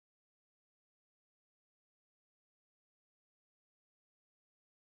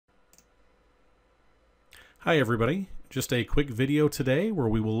Hi everybody, just a quick video today where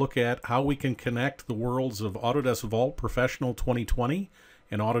we will look at how we can connect the worlds of Autodesk Vault Professional 2020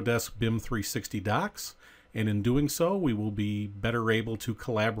 and Autodesk BIM 360 docs, and in doing so we will be better able to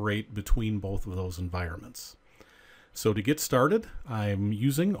collaborate between both of those environments. So to get started, I'm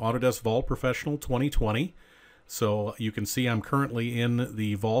using Autodesk Vault Professional 2020. So you can see I'm currently in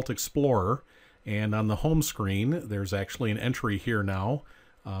the Vault Explorer, and on the home screen there's actually an entry here now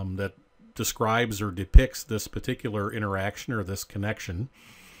that describes or depicts this particular interaction or this connection.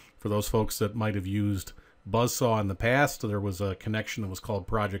 For those folks that might have used Buzzsaw in the past, there was a connection that was called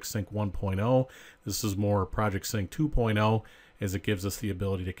Project Sync 1.0. This is more Project Sync 2.0, as it gives us the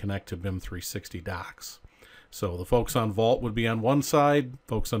ability to connect to BIM 360 docs. So the folks on Vault would be on one side,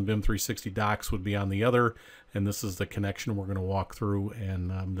 folks on BIM 360 docs would be on the other, and this is the connection we're going to walk through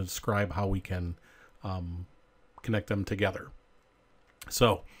and describe how we can connect them together.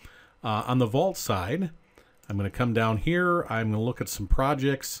 So on the Vault side, I'm going to come down here, I'm going to look at some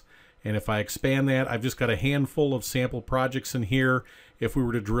projects, and if I expand that, I've just got a handful of sample projects in here. If we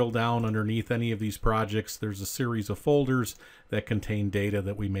were to drill down underneath any of these projects, there's a series of folders that contain data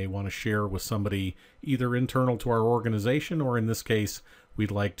that we may want to share with somebody either internal to our organization, or in this case, we'd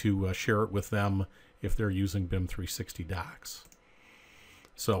like to share it with them if they're using BIM 360 docs.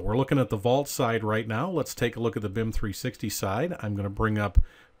 So we're looking at the Vault side right now. Let's take a look at the BIM 360 side. I'm going to bring up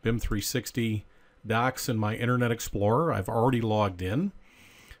BIM 360 docs in my Internet Explorer. I've already logged in.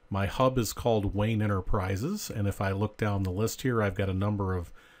 My hub is called Wayne Enterprises, and if I look down the list here, I've got a number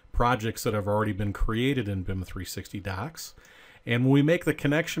of projects that have already been created in BIM 360 docs. And when we make the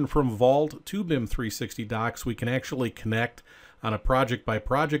connection from Vault to BIM 360 docs, we can actually connect on a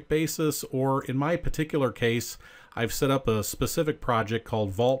project-by-project basis, or in my particular case, I've set up a specific project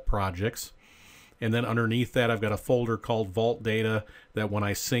called Vault Projects. And then underneath that, I've got a folder called Vault Data that when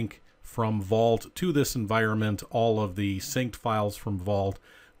I sync from Vault to this environment, all of the synced files from Vault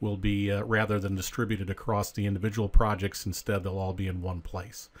will be, rather than distributed across the individual projects, instead they'll all be in one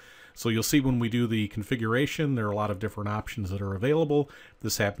place. So you'll see when we do the configuration, there are a lot of different options that are available.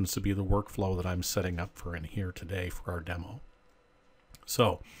 This happens to be the workflow that I'm setting up for in here today for our demo.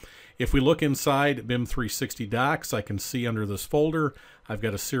 So if we look inside BIM 360 docs, I can see under this folder, I've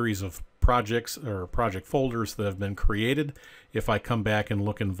got a series of projects or project folders that have been created. If I come back and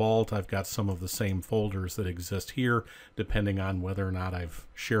look in Vault, I've got some of the same folders that exist here, depending on whether or not I've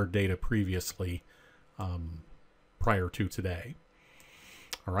shared data previously prior to today.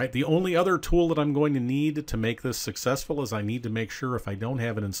 All right, the only other tool that I'm going to need to make this successful is I need to make sure, if I don't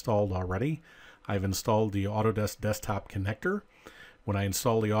have it installed already, I've installed the Autodesk Desktop Connector. When I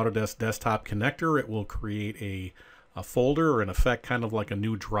install the Autodesk Desktop Connector, it will create a folder, or in effect kind of like a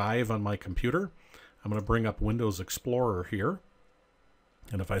new drive on my computer. I'm going to bring up Windows Explorer here,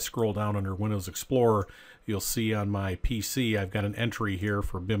 and if I scroll down under Windows Explorer, you'll see on my PC I've got an entry here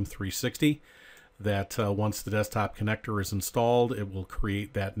for BIM 360 that once the Desktop Connector is installed, it will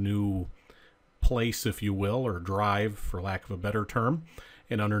create that new place, if you will, or drive for lack of a better term.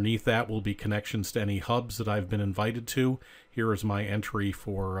 And underneath that will be connections to any hubs that I've been invited to. Here is my entry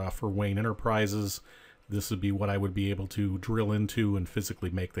for Wayne Enterprises. This would be what I would be able to drill into and physically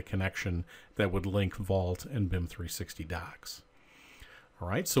make the connection that would link Vault and BIM 360 docs. All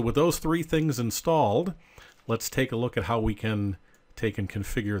right, so with those three things installed, let's take a look at how we can take and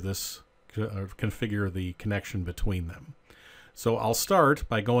configure this, configure the connection between them. So I'll start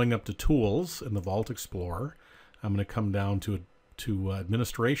by going up to Tools in the Vault Explorer. I'm going to come down to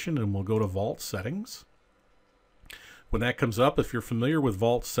Administration, and we'll go to Vault Settings. When that comes up, if you're familiar with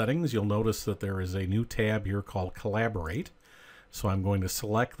Vault Settings, you'll notice that there is a new tab here called Collaborate. So I'm going to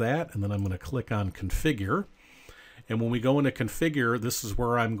select that, and then I'm going to click on Configure. And when we go into Configure, this is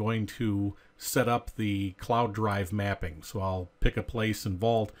where I'm going to set up the cloud drive mapping. So I'll pick a place in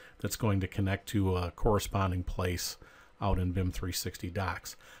Vault that's going to connect to a corresponding place out in BIM 360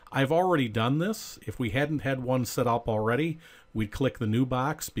 docs. I've already done this. If we hadn't had one set up already, we'd click the new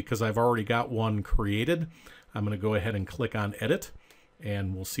box. Because I've already got one created, I'm going to go ahead and click on Edit,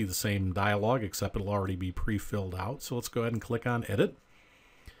 and we'll see the same dialog, except it'll already be pre-filled out. So let's go ahead and click on Edit.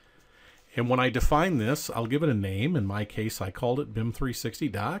 And when I define this, I'll give it a name. In my case, I called it BIM 360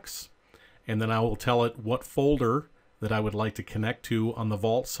 docs. And then I will tell it what folder that I would like to connect to on the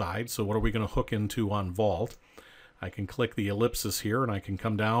Vault side. So what are we going to hook into on Vault? I can click the ellipsis here, and I can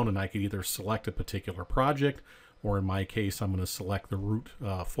come down, and I can either select a particular project, or in my case, I'm going to select the root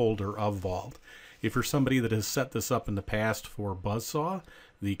folder of Vault. If you're somebody that has set this up in the past for Buzzsaw,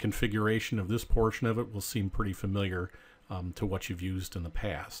 the configuration of this portion of it will seem pretty familiar to what you've used in the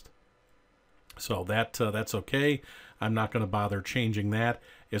past. So that's okay. I'm not going to bother changing that.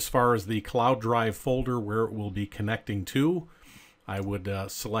 As far as the cloud drive folder where it will be connecting to, I would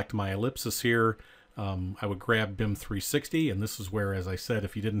select my ellipsis here. I would grab BIM 360, and this is where, as I said,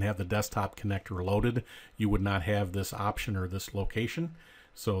 if you didn't have the desktop connector loaded, you would not have this option or this location.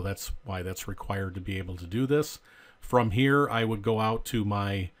 So that's why that's required to be able to do this. From here, I would go out to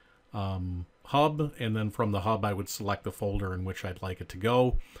my hub, and then from the hub, I would select the folder in which I'd like it to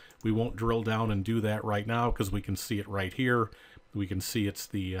go. We won't drill down and do that right now because we can see it right here. We can see it's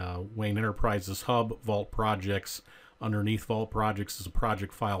the Wayne Enterprises hub, Vault Projects. Underneath Vault Projects is a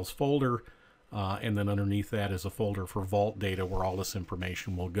project files folder, and then underneath that is a folder for Vault data where all this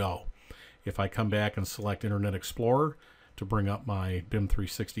information will go. If I come back and select Internet Explorer to bring up my BIM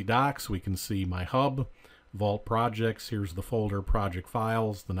 360 docs, we can see my hub, Vault Projects. Here's the folder Project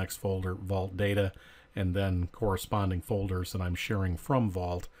Files, the next folder Vault Data, and then corresponding folders that I'm sharing from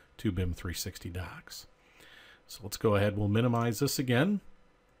Vault to BIM 360 docs. So let's go ahead, we'll minimize this again.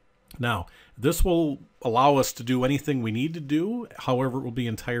 Now, this will allow us to do anything we need to do, however, it will be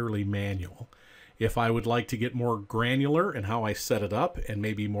entirely manual. If I would like to get more granular in how I set it up and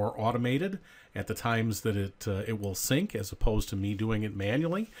maybe more automated at the times that it will sync as opposed to me doing it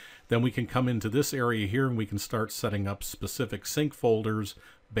manually, then we can come into this area here and we can start setting up specific sync folders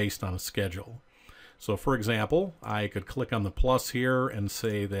based on a schedule. So for example, I could click on the plus here and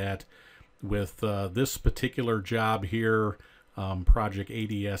say that with this particular job here, project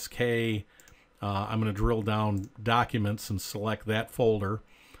ADSK, I'm going to drill down documents and select that folder.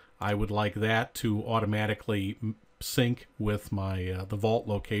 I would like that to automatically sync with my the Vault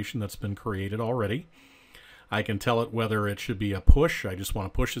location that's been created already. I can tell it whether it should be a push. I just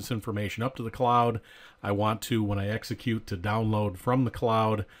want to push this information up to the cloud. I want to, when I execute, to download from the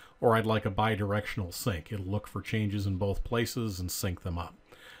cloud, or I'd like a bi-directional sync. It'll look for changes in both places and sync them up.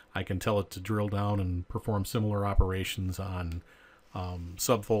 I can tell it to drill down and perform similar operations on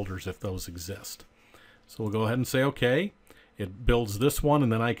subfolders if those exist. So we'll go ahead and say OK. It builds this one,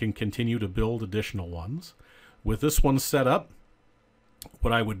 and then I can continue to build additional ones. With this one set up,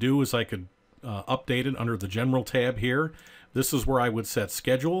 what I would do is I could update it under the General tab here. This is where I would set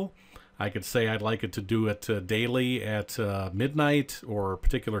schedule. I could say I'd like it to do it daily at midnight or a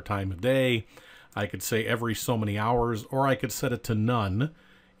particular time of day. I could say every so many hours, or I could set it to none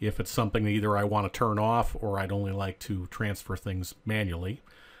if it's something that either I want to turn off or I'd only like to transfer things manually.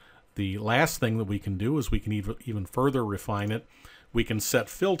 The last thing that we can do is we can even further refine it. We can set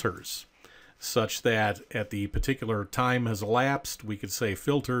filters such that at the particular time has elapsed, we could say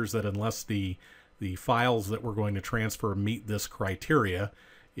filters that unless the files that we're going to transfer meet this criteria,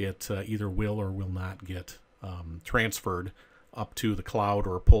 it either will or will not get transferred up to the cloud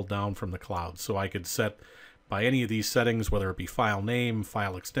or pulled down from the cloud. So I could set by any of these settings, whether it be file name,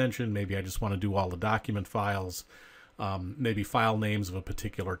 file extension, maybe I just want to do all the document files, maybe file names of a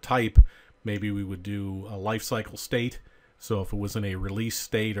particular type. Maybe we would do a lifecycle state. So if it was in a release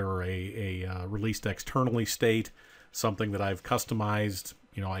state or a released externally state, something that I've customized,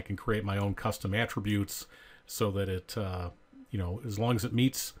 you know, I can create my own custom attributes so that it, you know, as long as it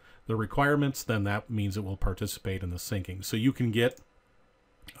meets the requirements, then that means it will participate in the syncing. So you can get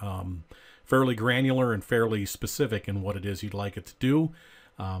fairly granular and fairly specific in what it is you'd like it to do.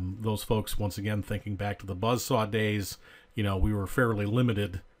 Those folks, once again, thinking back to the Buzzsaw days, you know, we were fairly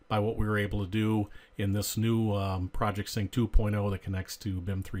limited by what we were able to do. In this new Project Sync 2.0 that connects to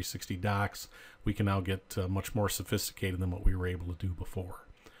BIM 360 docs, we can now get much more sophisticated than what we were able to do before.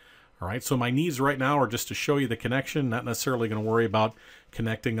 All right, so my needs right now are just to show you the connection, not necessarily going to worry about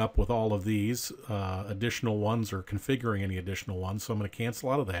connecting up with all of these additional ones or configuring any additional ones, so I'm going to cancel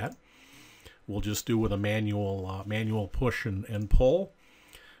out of that. We'll just do with a manual push and pull.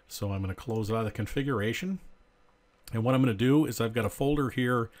 So I'm going to close out of the configuration. And what I'm going to do is I've got a folder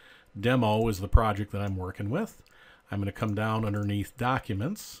here. Demo is the project that I'm working with. I'm going to come down underneath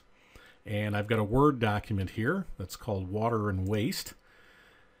Documents, and I've got a Word document here that's called Water and Waste.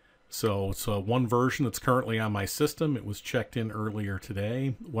 So it's one version that's currently on my system. It was checked in earlier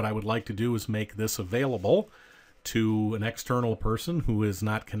today. What I would like to do is make this available to an external person who is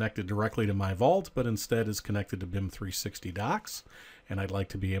not connected directly to my Vault, but instead is connected to BIM 360 docs. And I'd like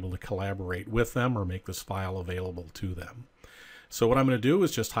to be able to collaborate with them or make this file available to them. So what I'm going to do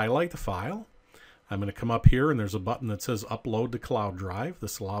is just highlight the file. I'm going to come up here and there's a button that says Upload to Cloud Drive.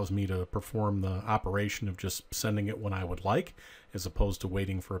 This allows me to perform the operation of just sending it when I would like, as opposed to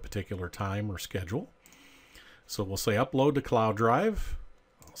waiting for a particular time or schedule. So we'll say Upload to Cloud Drive.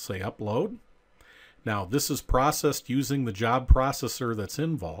 I'll say Upload. Now this is processed using the job processor that's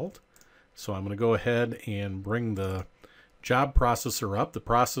in Vault. So I'm going to go ahead and bring the job processor up. The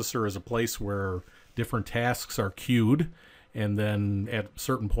processor is a place where different tasks are queued, and then at a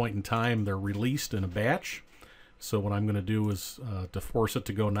certain point in time they're released in a batch. So what I'm going to do is to force it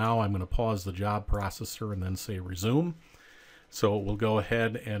to go now, I'm going to pause the job processor and then say resume. So it will go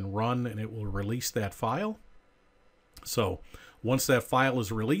ahead and run, and it will release that file. So once that file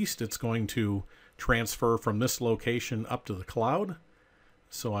is released, it's going to transfer from this location up to the cloud.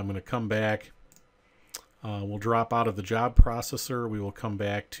 So I'm going to come back. We'll drop out of the job processor. We will come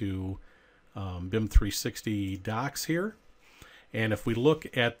back to BIM 360 docs here. And if we look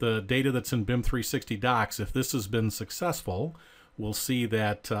at the data that's in BIM 360 docs, if this has been successful, we'll see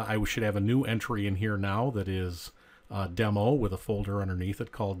that I should have a new entry in here now that is demo with a folder underneath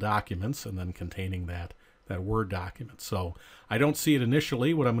it called documents, and then containing that Word document. So I don't see it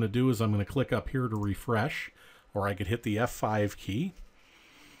initially. What I'm going to do is I'm going to click up here to refresh, or I could hit the F5 key.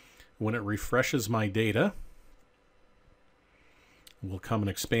 When it refreshes my data, we'll come and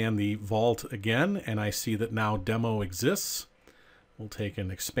expand the vault again, and I see that now demo exists. We'll take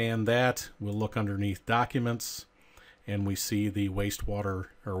and expand that. We'll look underneath documents, and we see the wastewater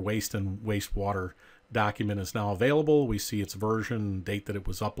or waste and wastewater document is now available. We see its version, date that it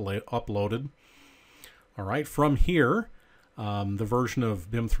was uploaded. All right, from here, the version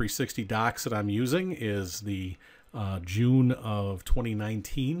of BIM 360 docs that I'm using is the June of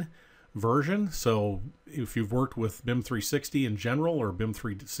 2019 version. So if you've worked with BIM 360 in general, or BIM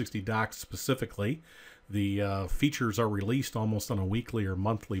 360 docs specifically, the features are released almost on a weekly or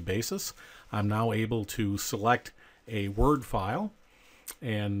monthly basis. I'm now able to select a Word file,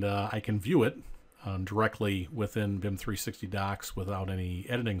 and I can view it directly within BIM 360 docs without any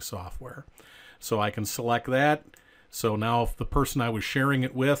editing software. So I can select that. So now if the person I was sharing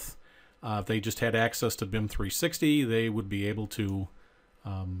it with, if they just had access to BIM 360, they would be able to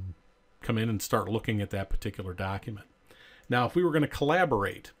come in and start looking at that particular document. Now, if we were going to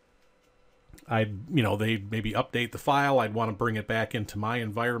collaborate, they'd maybe update the file. I'd want to bring it back into my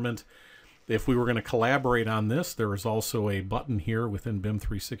environment. If we were going to collaborate on this, there is also a button here within BIM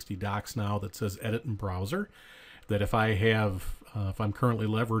 360 docs now that says Edit in Browser, that if I have, if I'm currently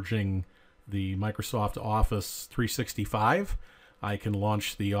leveraging the Microsoft Office 365, I can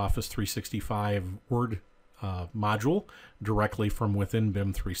launch the Office 365 Word module directly from within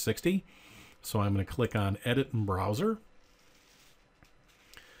BIM 360. So I'm going to click on Edit in Browser.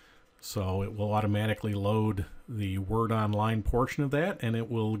 So it will automatically load the Word Online portion of that, and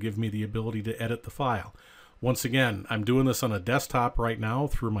it will give me the ability to edit the file. Once again, I'm doing this on a desktop right now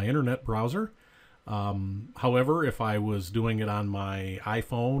through my internet browser. However, if I was doing it on my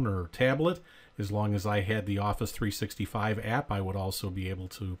iPhone or tablet, as long as I had the Office 365 app, I would also be able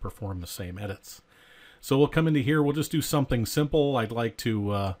to perform the same edits. So we'll come into here. We'll just do something simple. I'd like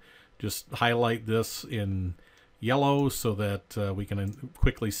to just highlight this in yellow so that we can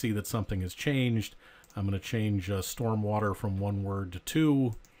quickly see that something has changed. I'm going to change stormwater from 1 word to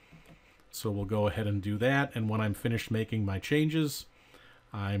 2. So we'll go ahead and do that. And when I'm finished making my changes,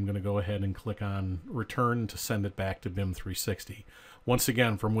 I'm going to go ahead and click on return to send it back to BIM 360. Once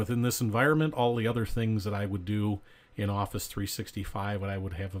again, from within this environment, all the other things that I would do in Office 365 I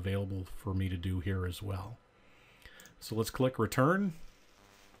would have available for me to do here as well. So let's click return.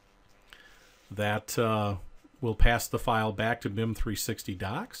 That will pass the file back to BIM 360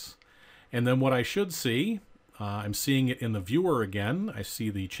 docs. And then what I should see, I'm seeing it in the viewer again. I see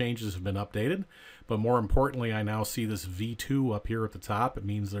the changes have been updated, but more importantly, I now see this V2 up here at the top. It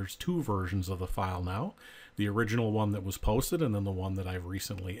means there's 2 versions of the file now, the original one that was posted and then the one that I've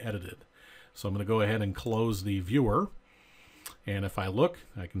recently edited. So I'm going to go ahead and close the viewer. And if I look,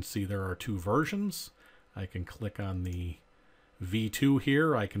 I can see there are 2 versions. I can click on the V2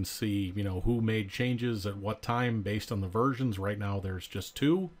 here. I can see, who made changes at what time based on the versions. Right now there's just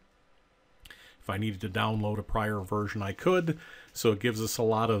 2. If I needed to download a prior version, I could. So it gives us a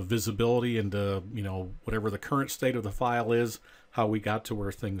lot of visibility into, whatever the current state of the file is, how we got to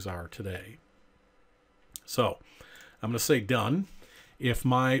where things are today. So I'm going to say done. If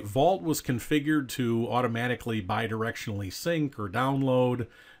my vault was configured to automatically bidirectionally sync or download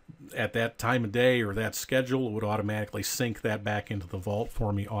at that time of day or that schedule, it would automatically sync that back into the vault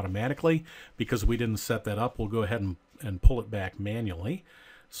for me automatically. Because we didn't set that up, we'll go ahead and pull it back manually.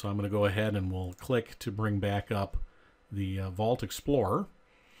 So I'm going to go ahead and we'll click to bring back up the Vault Explorer.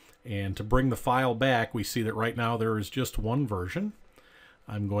 And to bring the file back, we see that right now there is just 1 version.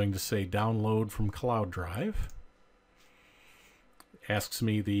 I'm going to say download from Cloud Drive. Asks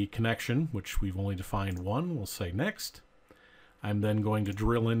me the connection, which we've only defined 1. We'll say next. I'm then going to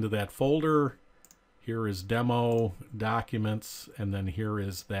drill into that folder. Here is demo, documents, and then here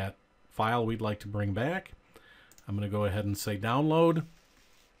is that file we'd like to bring back. I'm going to go ahead and say download.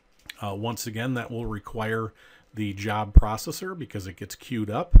 Once again, that will require the job processor because it gets queued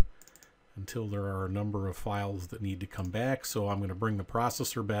up until there are a number of files that need to come back. So I'm going to bring the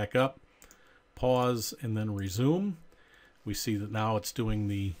processor back up, pause, and then resume. We see that now it's doing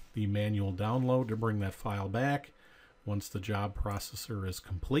the manual download to bring that file back once the job processor is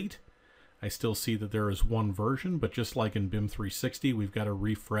complete. I still see that there is one version, but just like in BIM 360, we've got to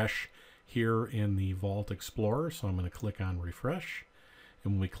refresh here in the Vault Explorer. So I'm going to click on refresh.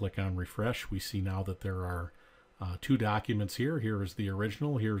 And when we click on refresh, we see now that there are two documents here. Here is the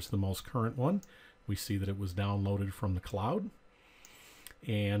original. Here's the most current one. We see that it was downloaded from the cloud.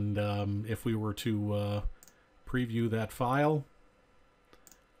 And if we were to preview that file,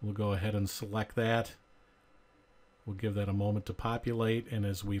 we'll go ahead and select that. We'll give that a moment to populate, and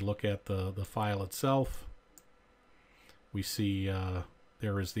as we look at the file itself, we see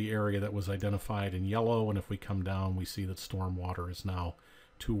there is the area that was identified in yellow, and if we come down, we see that stormwater is now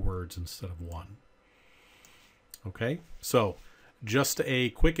 2 words instead of 1. Okay, so just a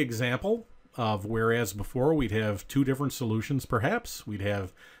quick example of whereas before we'd have 2 different solutions perhaps. We'd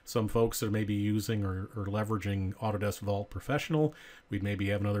have some folks that are maybe using or leveraging Autodesk Vault Professional. We'd maybe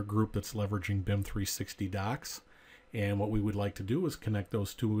have another group that's leveraging BIM 360 Docs. And what we would like to do is connect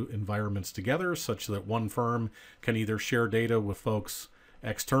those 2 environments together such that one firm can either share data with folks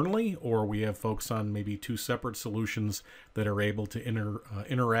externally, or we have folks on maybe 2 separate solutions that are able to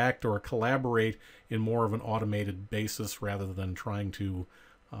interact or collaborate in more of an automated basis rather than trying to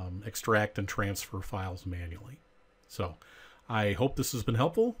extract and transfer files manually. So I hope this has been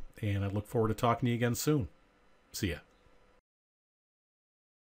helpful, and I look forward to talking to you again soon. See ya.